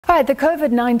Right, the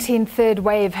COVID-19 third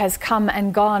wave has come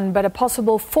and gone, but a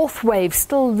possible fourth wave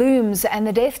still looms, and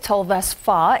the death toll thus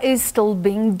far is still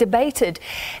being debated.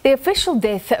 The official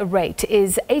death rate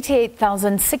is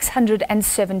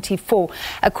 88,674,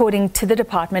 according to the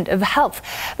Department of Health.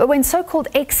 But when so-called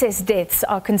excess deaths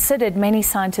are considered, many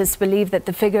scientists believe that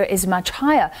the figure is much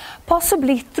higher,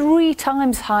 possibly 3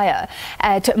 times higher,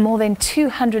 at more than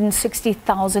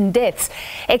 260,000 deaths.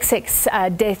 Excess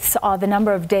deaths are the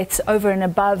number of deaths over and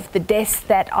above the deaths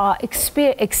that are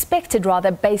expected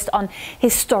based on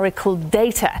historical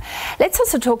data. Let's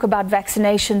also talk about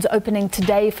vaccinations opening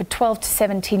today for 12 to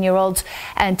 17-year-olds.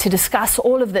 And to discuss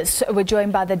all of this, we're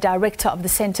joined by the Director of the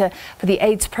Centre for the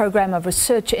AIDS Programme of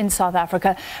Research in South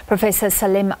Africa, Professor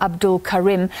Salim Abdool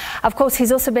Karim. Of course,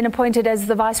 he's also been appointed as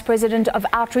the Vice President of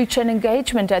Outreach and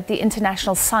Engagement at the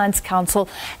International Science Council.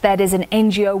 That is an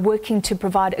NGO working to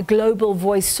provide a global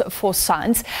voice for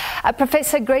science.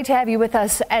 Professor, great to have you with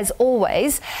us as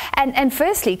always. And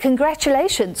firstly,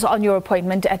 congratulations on your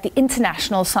appointment at the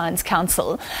International Science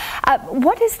Council.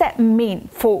 What does that mean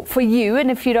for you,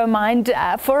 and if you don't mind,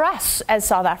 for us as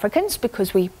South Africans,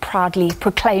 because we proudly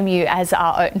proclaim you as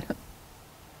our own?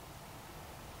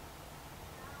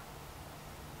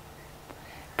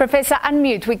 Professor,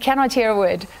 unmute. We cannot hear a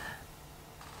word.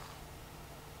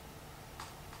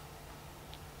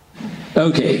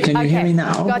 Okay, can you hear me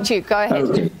now? Got you. Go ahead.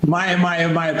 Okay.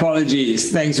 My apologies.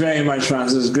 Thanks very much,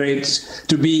 Francis. Great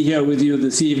to be here with you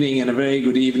this evening, and a very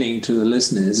good evening to the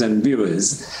listeners and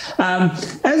viewers.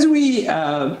 As we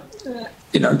try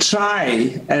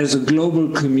as a global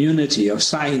community of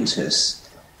scientists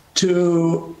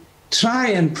to try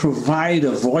and provide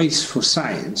a voice for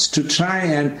science, to try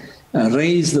and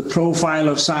raise the profile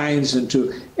of science, and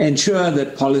to ensure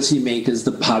that policymakers,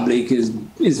 the public, is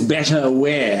better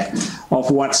aware of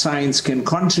what science can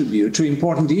contribute to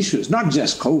important issues, not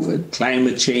just COVID,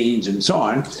 climate change, and so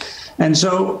on. And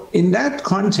so in that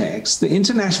context, the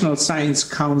International Science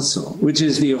Council, which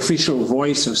is the official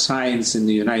voice of science in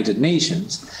the United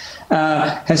Nations,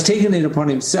 has taken it upon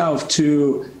himself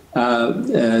to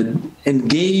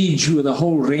engage with a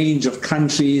whole range of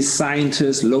countries,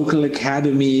 scientists, local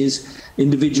academies,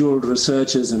 individual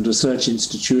researchers and research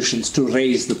institutions to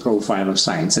raise the profile of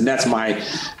science. And that's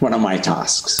one of my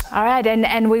tasks. All right,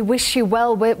 and we wish you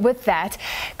well with that.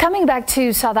 Coming back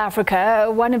to South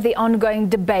Africa, one of the ongoing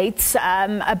debates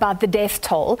about the death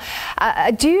toll,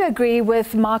 do you agree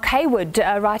with Mark Hayward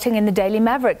writing in the Daily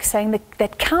Maverick, saying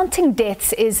that counting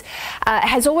deaths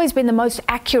has always been the most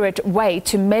accurate way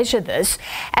to measure this,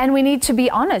 and we need to be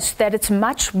honest that it's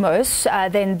much worse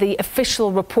than the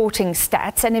official reporting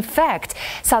stats, and in fact,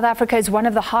 South Africa is one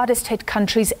of the hardest hit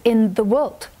countries in the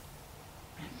world.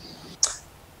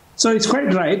 So it's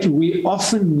quite right. We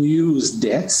often use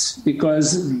deaths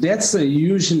because deaths are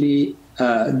usually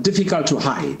difficult to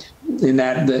hide, in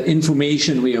that the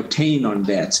information we obtain on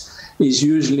deaths is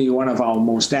usually one of our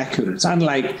most accurate,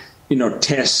 unlike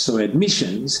tests or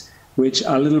admissions, which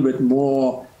are a little bit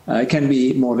more can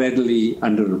be more readily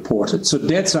underreported. So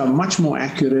deaths are much more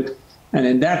accurate, and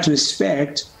in that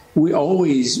respect, we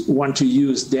always want to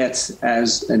use deaths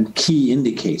as a key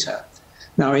indicator.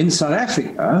 Now, in South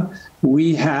Africa,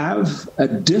 we have a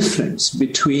difference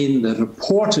between the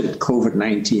reported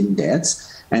COVID-19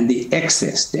 deaths and the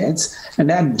excess deaths, and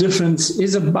that difference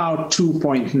is about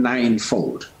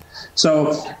 2.9-fold.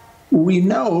 So we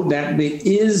know that there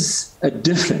is a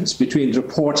difference between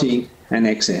reporting and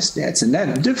excess deaths, and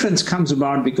that difference comes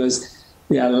about because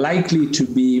there are likely to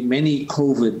be many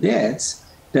COVID deaths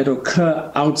that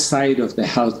occur outside of the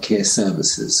healthcare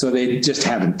services. So they just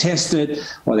haven't tested,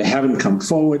 or they haven't come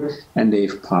forward, and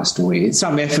they've passed away. And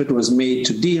some effort was made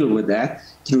to deal with that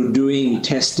through doing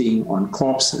testing on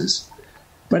corpses.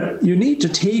 But you need to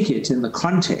take it in the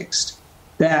context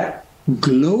that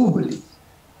globally,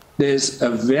 there's a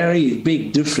very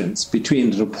big difference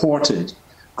between reported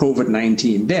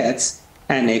COVID-19 deaths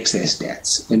and excess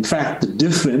deaths. In fact, the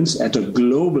difference at a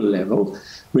global level,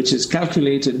 which is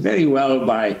calculated very well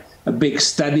by a big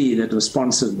study that was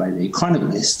sponsored by The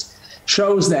Economist,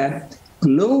 shows that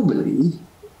globally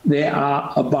there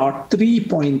are about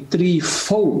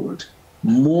 3.3-fold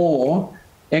more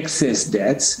excess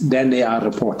deaths than there are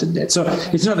reported deaths. So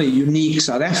it's not a unique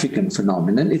South African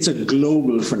phenomenon, it's a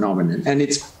global phenomenon. And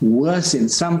it's worse in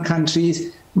some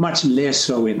countries, much less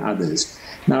so in others.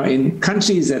 Now, in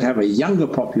countries that have a younger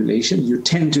population, you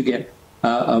tend to get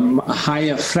a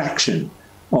higher fraction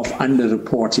of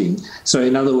underreporting. So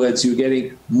in other words, you're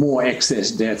getting more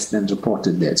excess deaths than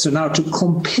reported deaths. So now to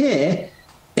compare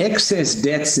excess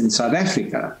deaths in South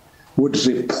Africa with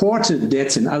reported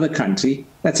deaths in other countries,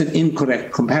 that's an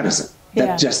incorrect comparison.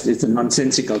 It's a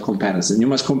nonsensical comparison. You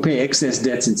must compare excess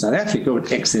deaths in South Africa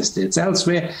with excess deaths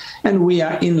elsewhere, and we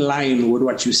are in line with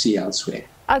what you see elsewhere.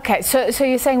 Okay, so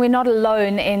you're saying we're not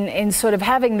alone in sort of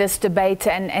having this debate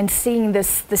and seeing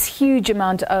this huge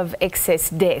amount of excess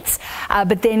deaths,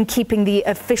 but then keeping the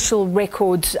official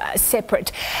records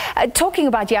separate. Talking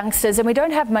about youngsters, and we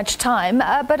don't have much time,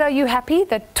 but are you happy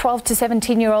that 12 to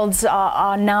 17-year-olds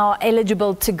are now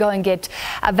eligible to go and get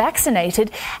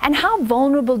vaccinated? And how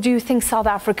vulnerable do you think South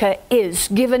Africa is,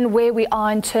 given where we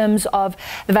are in terms of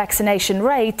the vaccination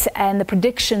rate and the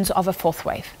predictions of a fourth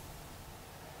wave?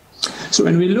 So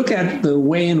when we look at the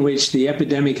way in which the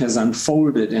epidemic has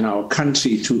unfolded in our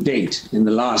country to date in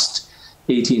the last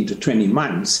 18 to 20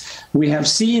 months, we have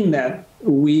seen that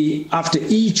after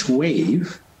each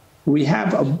wave, we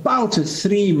have about a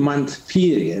 3-month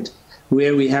period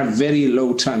where we have very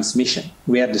low transmission.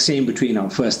 We had the same between our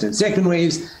first and second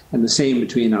waves and the same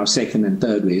between our second and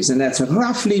third waves. And that's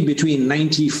roughly between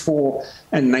 94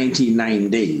 and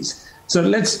 99 days. So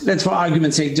let's for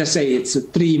argument's sake, just say it's a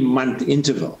 3-month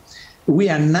interval. We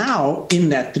are now in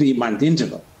that 3-month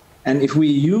interval. And if we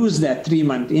use that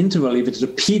 3-month interval, if it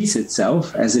repeats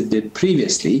itself as it did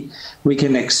previously, we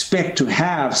can expect to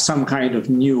have some kind of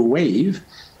new wave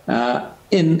at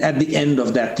the end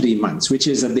of that 3 months, which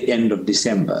is at the end of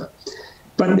December.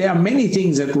 But there are many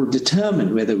things that will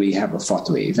determine whether we have a fourth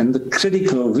wave. And the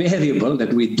critical variable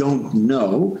that we don't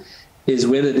know is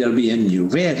whether there'll be a new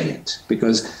variant,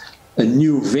 because a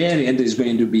new variant is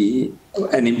going to be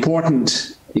an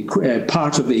important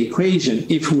part of the equation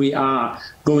if we are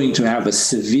going to have a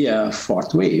severe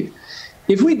fourth wave.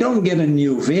 If we don't get a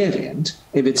new variant,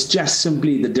 if it's just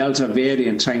simply the Delta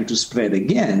variant trying to spread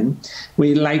again,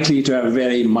 we're likely to have a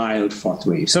very mild fourth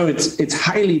wave. So it's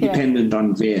highly dependent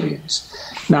on variants.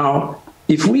 Now,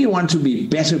 if we want to be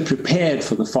better prepared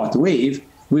for the fourth wave,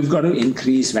 we've got to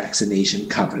increase vaccination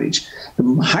coverage.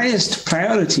 The highest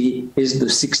priority is the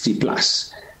 60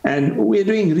 plus. And we're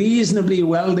doing reasonably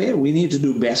well there. We need to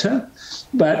do better.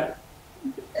 But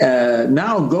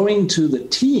now going to the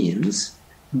teens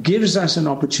gives us an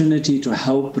opportunity to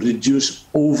help reduce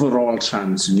overall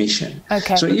transmission.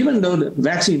 Okay. So even though the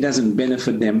vaccine doesn't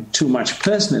benefit them too much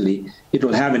personally, it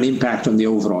will have an impact on the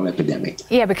overall epidemic.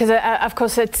 Yeah, because of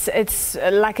course it's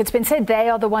like it's been said, they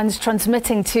are the ones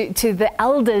transmitting to the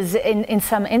elders in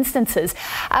some instances.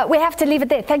 We have to leave it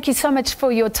there. Thank you so much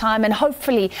for your time, and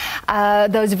hopefully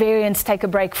those variants take a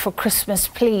break for Christmas,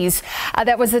 please.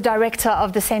 That was the director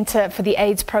of the Centre for the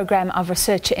AIDS Program of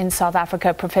Research in South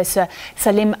Africa, Professor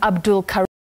Salim Abdool Karim.